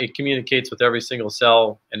 It communicates with every single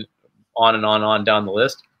cell and on down the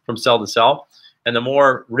list from cell to cell. And the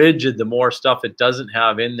more rigid, the more stuff it doesn't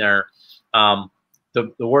have in there,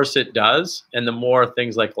 the worse it does, and the more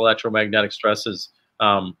things like electromagnetic stresses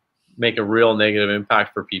make a real negative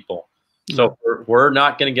impact for people. So we're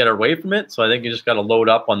not going to get away from it. So I think you just got to load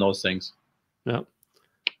up on those things. Yeah.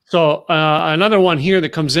 So another one here that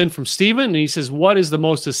comes in from Steven, and he says, what is the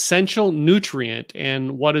most essential nutrient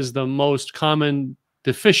and what is the most common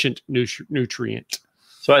deficient nutrient?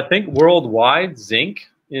 So I think worldwide, zinc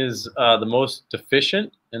is the most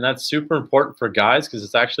deficient, and that's super important for guys because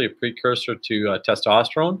it's actually a precursor to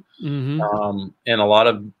testosterone, and a lot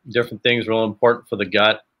of different things real important for the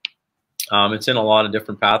gut. It's in a lot of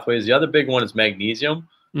different pathways. The other big one is magnesium.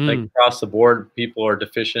 Like across the board, people are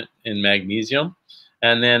deficient in magnesium.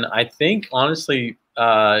 And then I think, honestly,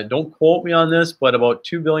 don't quote me on this, but about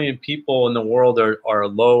 2 billion people in the world are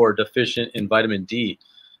low or deficient in vitamin D.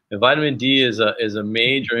 And vitamin D is a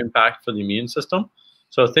major impact for the immune system.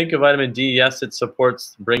 So think of vitamin D. Yes, it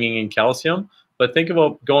supports bringing in calcium, but think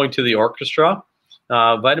about going to the orchestra.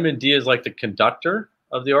 Vitamin D is like the conductor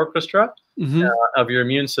of the orchestra of your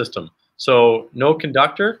immune system. So no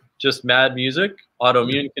conductor, just mad music,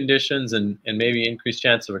 autoimmune conditions, and maybe increased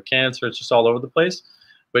chance of a cancer. It's just all over the place.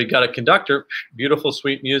 But you got a conductor, beautiful,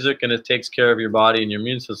 sweet music, and it takes care of your body and your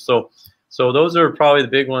immune system. So those are probably the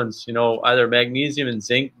big ones, you know, either magnesium and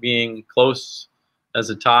zinc being close as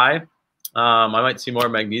a tie. I might see more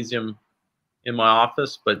magnesium in my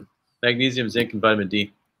office, but magnesium, zinc, and vitamin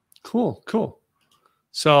D. Cool, cool.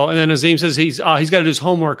 So, and then Azim says he's got to do his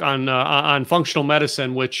homework on functional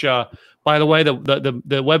medicine, which, by the way, the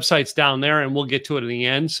website's down there, and we'll get to it in the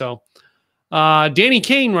end. So, Danny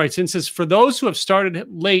Kane writes in, says, for those who have started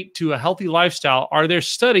late to a healthy lifestyle, are there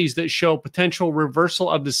studies that show potential reversal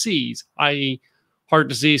of disease, i.e. heart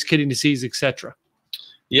disease, kidney disease, etc.?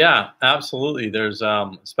 Yeah, absolutely. There's,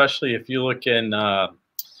 especially if you look in,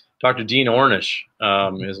 Dr. Dean Ornish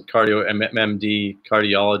is a MD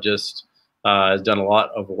cardiologist, has done a lot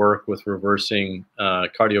of work with reversing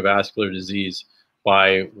cardiovascular disease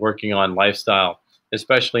by working on lifestyle,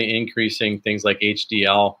 especially increasing things like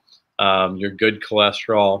HDL, your good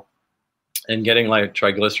cholesterol, and getting like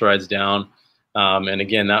triglycerides down. And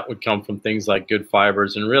again, that would come from things like good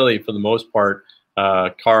fibers and really, for the most part,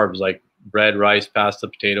 carbs like bread, rice, pasta,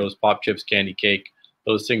 potatoes, pop chips, candy, cake.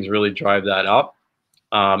 Those things really drive that up,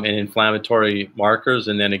 and inflammatory markers.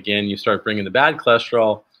 And then again, you start bringing the bad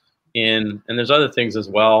cholesterol in, and there's other things as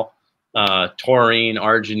well. Taurine,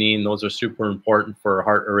 arginine, those are super important for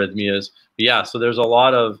heart arrhythmias. But yeah, so there's a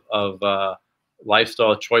lot of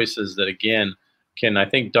lifestyle choices that, again, I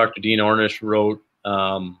think Dr. Dean Ornish wrote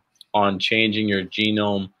on changing your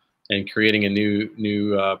genome and creating a new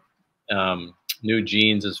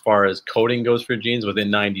genes as far as coding goes for genes within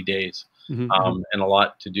 90 days. And a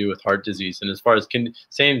lot to do with heart disease. And as far as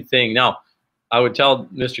same thing. Now, I would tell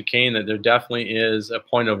Mr. Kane that there definitely is a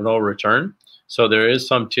point of no return. So there is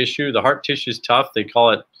some tissue. The heart tissue is tough. They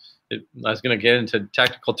call it, I was going to get into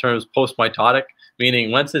technical terms, post-mitotic, meaning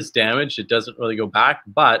once it's damaged, it doesn't really go back.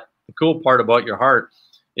 But the cool part about your heart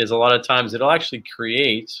is a lot of times it'll actually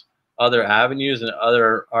create other avenues and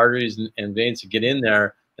other arteries and veins to get in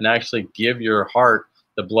there and actually give your heart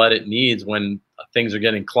the blood it needs when things are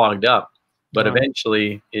getting clogged up. But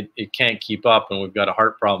eventually it can't keep up, and we've got a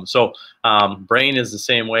heart problem. So brain is the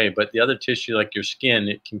same way, but the other tissue, like your skin,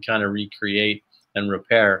 it can kind of recreate and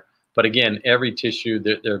repair. But again, every tissue,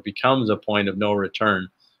 there becomes a point of no return.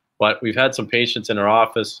 But we've had some patients in our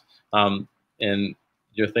office, and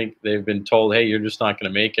you think they've been told, hey, you're just not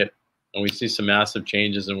going to make it. And we see some massive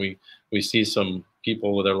changes, and we see some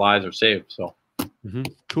people with their lives are saved. So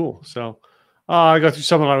cool. So I go through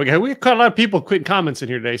some of them. We got a lot of people quitting comments in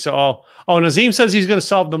here today. So, Nazim says he's going to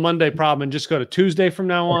solve the Monday problem and just go to Tuesday from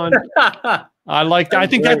now on. I like that. I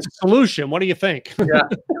think that's a solution. What do you think? Yeah.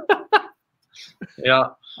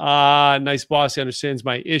 Yeah. Nice boss. He understands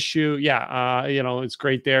my issue. Yeah. It's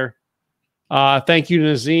great there. Thank you,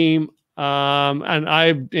 Nazim.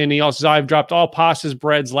 And he also says, I've dropped all pastas,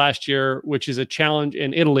 breads last year, which is a challenge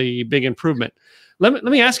in Italy. Big improvement. Let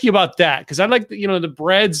me ask you about that, because I like the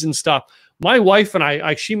breads and stuff. My wife and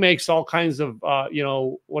I, she makes all kinds of,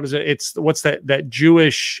 what is it? What's that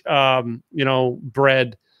Jewish,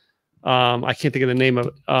 bread. I can't think of the name of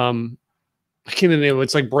it. I can't think of the name of it.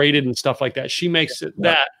 It's like braided and stuff like that. She makes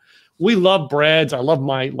that. We love breads. I love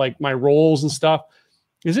my rolls and stuff.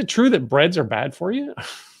 Is it true that breads are bad for you?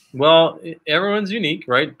 Well, everyone's unique,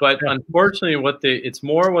 right? But unfortunately, it's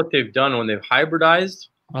more what they've done when they've hybridized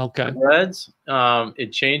breads.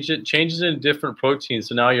 It changes in different proteins,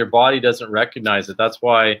 so now your body doesn't recognize it. That's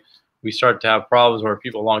why we start to have problems where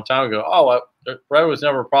people a long time ago, bread was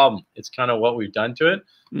never a problem. It's kind of what we've done to it.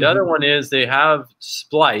 The other one is they have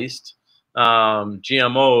spliced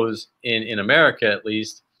GMOs in America, at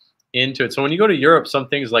least, into it. So when you go to Europe, some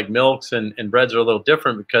things like milks and breads are a little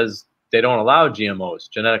different because they don't allow GMOs,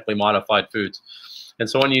 genetically modified foods. And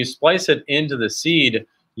so when you splice it into the seed,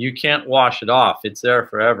 you can't wash it off. It's there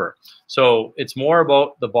forever. So it's more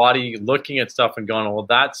about the body looking at stuff and going, well,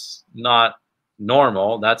 that's not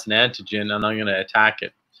normal. That's an antigen, and I'm going to attack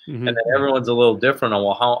it. And then everyone's a little different on,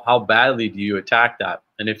 well, how badly do you attack that?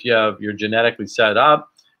 And if you're genetically set up,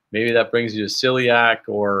 maybe that brings you to celiac,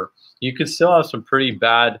 or you could still have some pretty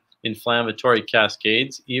bad inflammatory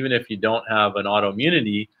cascades, even if you don't have an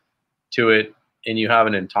autoimmunity to it and you have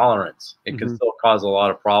an intolerance. It can still cause a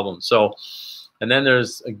lot of problems. So, and then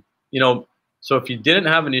there's, so if you didn't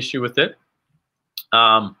have an issue with it,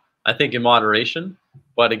 I think in moderation,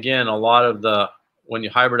 but again, a lot of when you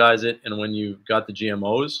hybridize it and when you've got the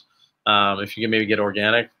GMOs, if you can maybe get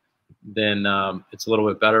organic, then it's a little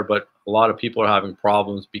bit better, but a lot of people are having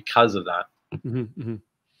problems because of that.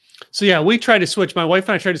 So yeah, we tried to switch. My wife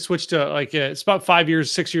and I tried to switch to it's about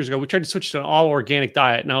 6 years ago. We tried to switch to an all organic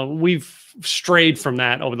diet. Now we've strayed from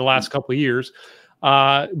that over the last couple of years.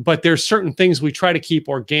 But there's certain things we try to keep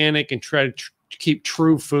organic and try to keep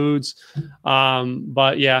true foods.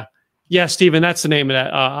 But yeah, Stephen, that's the name of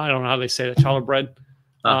that. I don't know how they say that, challah bread.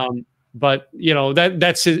 But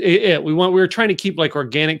that's it. We were trying to keep like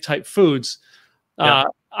organic type foods.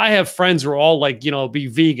 I have friends who are all like, be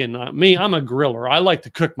vegan. Me, I'm a griller. I like to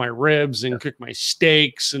cook my ribs and cook my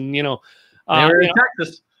steaks, and in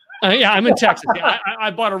Texas. Yeah, I'm in Texas. Yeah,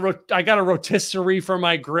 I got a rotisserie for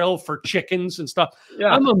my grill for chickens and stuff.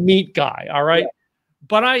 Yeah. I'm a meat guy, all right? Yeah.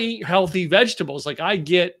 But I eat healthy vegetables. Like I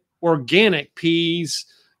get organic peas,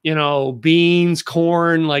 beans,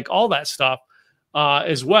 corn, like all that stuff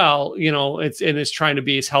as well. It's trying to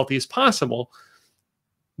be as healthy as possible.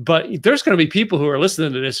 But there's going to be people who are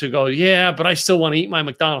listening to this who go, yeah, but I still want to eat my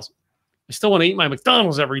McDonald's. I still want to eat my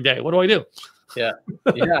McDonald's every day. What do I do? Yeah.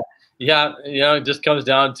 Yeah, it just comes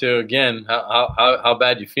down to, again, how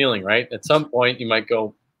bad you're feeling, right? At some point, you might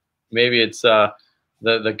go, maybe it's the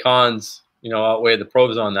cons, outweigh the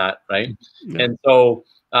pros on that, right? Yeah. And so,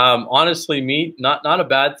 honestly, meat, not a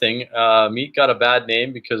bad thing. Meat got a bad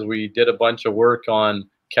name because we did a bunch of work on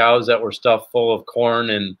cows that were stuffed full of corn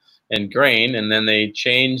and grain, and then they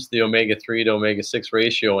changed the omega-3 to omega-6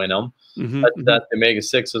 ratio in them. That the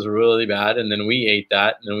omega-6 is really bad, and then we ate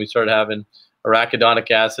that, and then we started having arachidonic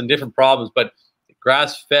acid and different problems. But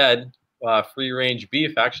grass-fed free-range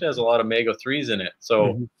beef actually has a lot of omega-3s in it,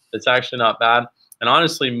 so it's actually not bad. And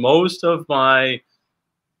honestly, most of my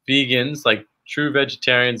vegans, like true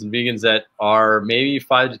vegetarians and vegans that are maybe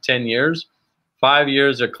 5 to 10 years, 5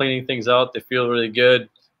 years they're cleaning things out, they feel really good.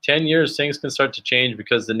 10 years, things can start to change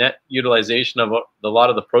because the net utilization of a lot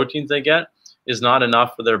of the proteins they get is not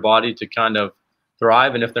enough for their body to kind of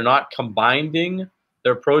thrive. And if they're not combining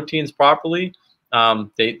their proteins properly,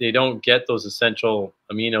 they don't get those essential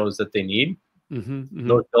aminos that they need,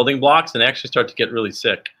 those building blocks, and they actually start to get really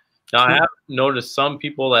sick. Now, I have noticed some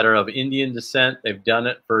people that are of Indian descent, they've done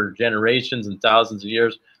it for generations and thousands of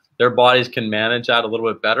years. Their bodies can manage that a little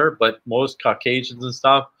bit better, but most Caucasians and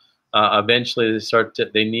stuff, eventually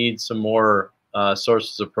they need some more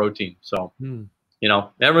sources of protein. So, you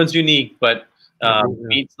know, everyone's unique, but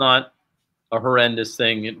meat's not a horrendous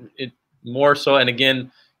thing. It more so, and again,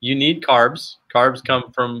 you need carbs. Carbs come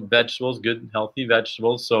from vegetables, good healthy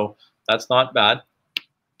vegetables, so that's not bad.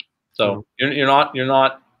 So you're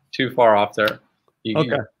not too far off there. You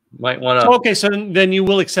might want to. Okay, so then you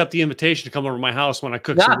will accept the invitation to come over to my house when I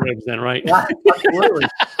cook some ribs, then, right? Yeah, absolutely.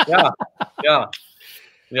 Yeah.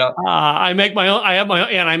 I make my own.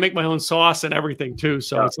 I make my own sauce and everything too.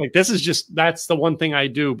 So it's like that's the one thing I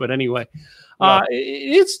do. But anyway,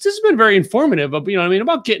 this has been very informative. You know what I mean,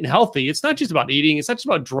 about getting healthy. It's not just about eating. It's not just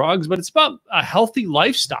about drugs, but it's about a healthy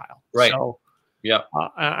lifestyle. Right. So,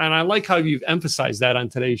 and I like how you've emphasized that on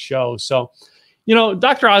today's show. So, you know,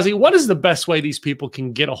 Dr. Ozzie, what is the best way these people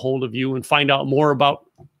can get a hold of you and find out more about,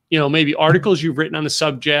 you know, maybe articles you've written on the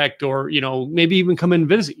subject, or, you know, maybe even come in and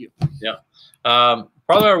visit you? Yeah.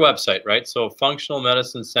 Probably our website, right? So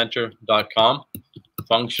functionalmedicinecenter.com,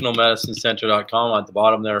 functionalmedicinecenter.com at the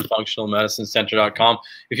bottom there, functionalmedicinecenter.com.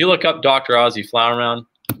 If you look up Dr. Ozzie Flowermound,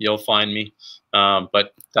 you'll find me.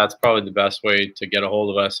 But that's probably the best way to get a hold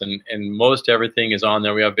of us. And most everything is on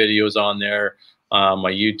there. We have videos on there.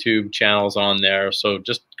 My YouTube channel's on there. So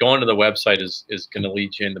just going to the website is going to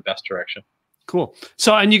lead you in the best direction. Cool.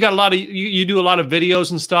 So, and you got a lot of, you do a lot of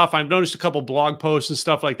videos and stuff. I've noticed a couple blog posts and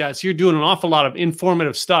stuff like that. So you're doing an awful lot of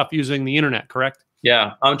informative stuff using the internet, correct?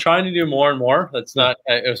 Yeah, I'm trying to do more and more. That's not,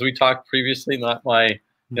 as we talked previously, not my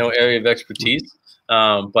area of expertise.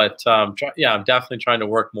 But I'm definitely trying to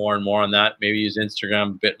work more and more on that. Maybe use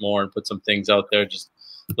Instagram a bit more and put some things out there, just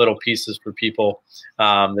little pieces for people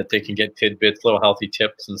that they can get tidbits, little healthy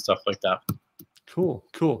tips and stuff like that. Cool.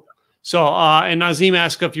 So, and Nazim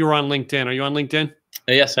asked if you were on LinkedIn. Are you on LinkedIn?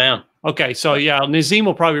 Yes, I am. Okay, so yeah, Nazim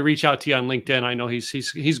will probably reach out to you on LinkedIn. I know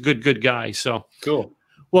he's a good guy. So cool.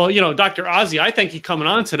 Well, you know, Dr. Ozzie, I thank you coming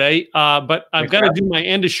on today. But I've got to do my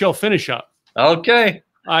end of show finish up. Okay.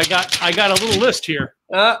 I got a little list here.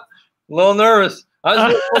 A little nervous. I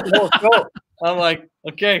was the whole show. I'm like,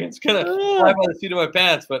 okay, it's gonna fly by the seat of my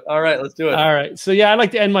pants, but all right, let's do it. All right. So yeah, I'd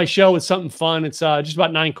like to end my show with something fun. It's just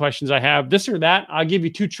about 9 questions I have. This or that. I'll give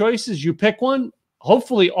you 2 choices. You pick one.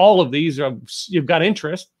 Hopefully all of these you've got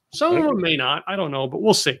interest. Some of them may not. I don't know, but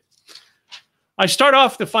we'll see. I start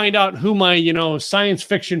off to find out who my, science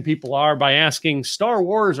fiction people are by asking Star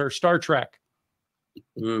Wars or Star Trek.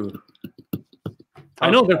 Ooh.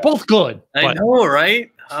 I know they're both good. I know,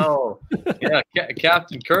 right? Oh, yeah,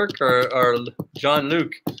 Captain Kirk or John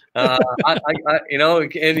Luke.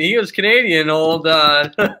 And he was Canadian, old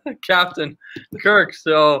Captain Kirk.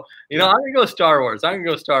 So, I'm gonna go Star Wars. I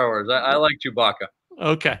like Chewbacca.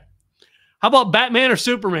 Okay. How about Batman or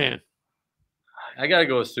Superman? I gotta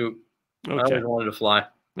go with Soup. Okay. I always wanted to fly.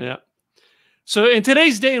 Yeah. So in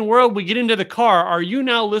today's day and world, we get into the car. Are you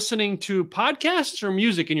now listening to podcasts or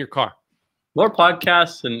music in your car? More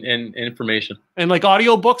podcasts and information. And like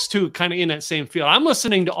audiobooks too, kind of in that same field. I'm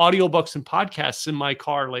listening to audiobooks and podcasts in my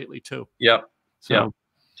car lately too. Yep. So, yeah,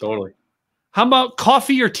 totally. How about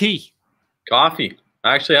coffee or tea? Coffee.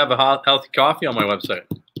 I actually have a healthy coffee on my website.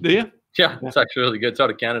 Do you? Yeah, it's actually really good. It's out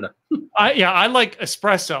of Canada. I like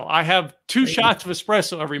espresso. I have 2 shots of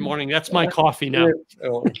espresso every morning. That's my coffee now.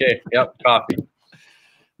 Okay. Yep. Coffee.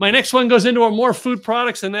 My next one goes into more food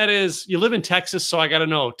products, and that is, you live in Texas, so I got to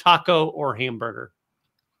know, taco or hamburger?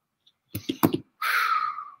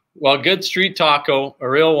 Well, good street taco, a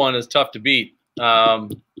real one, is tough to beat.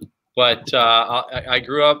 But I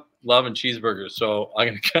grew up loving cheeseburgers, so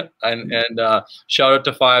I'm gonna and shout out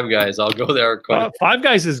to Five Guys. I'll go there. Five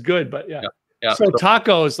Guys is good, but yeah. So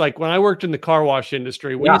tacos, like when I worked in the car wash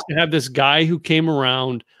industry, we used to have this guy who came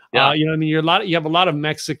around. Yeah. You have a lot of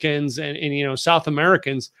Mexicans and South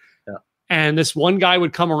Americans. Yeah. And this one guy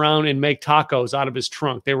would come around and make tacos out of his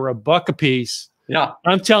trunk. They were $1 a piece. Yeah.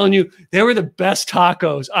 I'm telling you, they were the best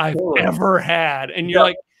tacos I've ever had. And you're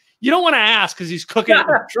like, you don't want to ask because he's cooking it in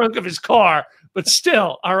the trunk of his car, but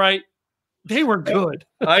still, all right, they were good.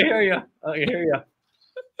 I hear you. I hear you.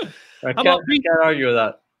 I can't argue with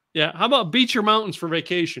that. Yeah. How about beach or mountains for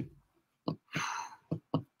vacation?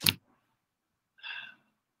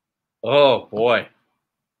 Oh boy,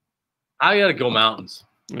 I gotta go mountains.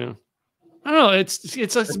 Yeah. I don't know. It's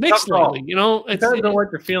mixed lately, you know. I don't know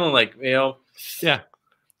what you're feeling like, you know. Yeah.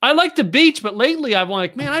 I like the beach, but lately I've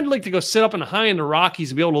like, man, I'd like to go sit up in the high in the Rockies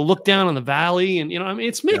and be able to look down on the valley. And, you know, I mean,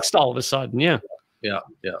 it's mixed all of a sudden. Yeah. Yeah.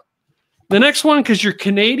 Yeah. The next one, because you're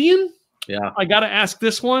Canadian. Yeah. I got to ask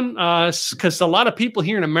this one because a lot of people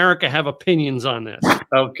here in America have opinions on this.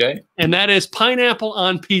 Okay. And that is pineapple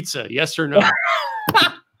on pizza. Yes or no?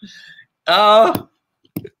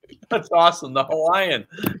 That's awesome. The Hawaiian.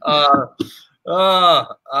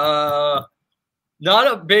 Not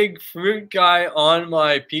a big fruit guy on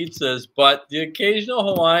my pizzas, but the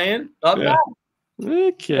occasional Hawaiian, not bad.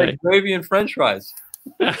 Okay. Like gravy and French fries.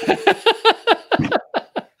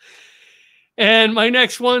 And my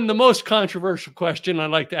next one, the most controversial question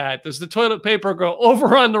I'd like to add: does the toilet paper go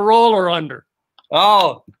over on the roll or under?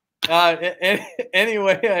 Oh,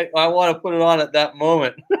 anyway, I want to put it on at that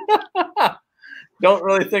moment. Don't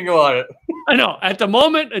really think about it. I know. At the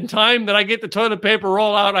moment in time that I get the toilet paper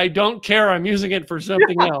roll out, I don't care. I'm using it for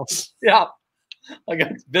something else. Yeah. I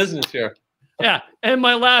got business here. Yeah. And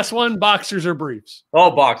my last one, boxers or briefs?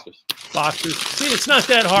 Oh, boxers. Boxers. See, it's not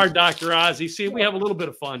that hard, Dr. Ozzie. See, we have a little bit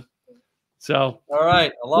of fun. So, all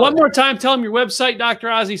right. One more time, tell them your website, Dr.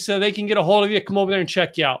 Ozzie, so they can get a hold of you. Come over there and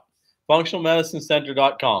check you out.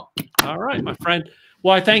 FunctionalMedicineCenter.com. All right, my friend.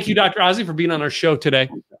 Well, I thank you, Dr. Ozzie, for being on our show today.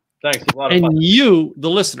 Thanks. A lot of fun. And you, the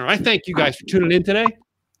listener, I thank you guys for tuning in today.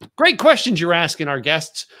 Great questions you're asking our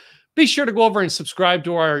guests. Be sure to go over and subscribe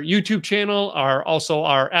to our YouTube channel, also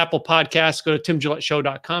our Apple Podcasts. Go to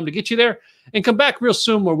timgilletteshow.com to get you there. And come back real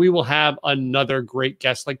soon where we will have another great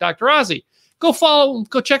guest like Dr. Ozzie. Go follow him.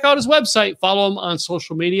 Go check out his website. Follow him on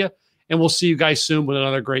social media. And we'll see you guys soon with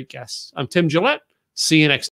another great guest. I'm Tim Gillette. See you next time.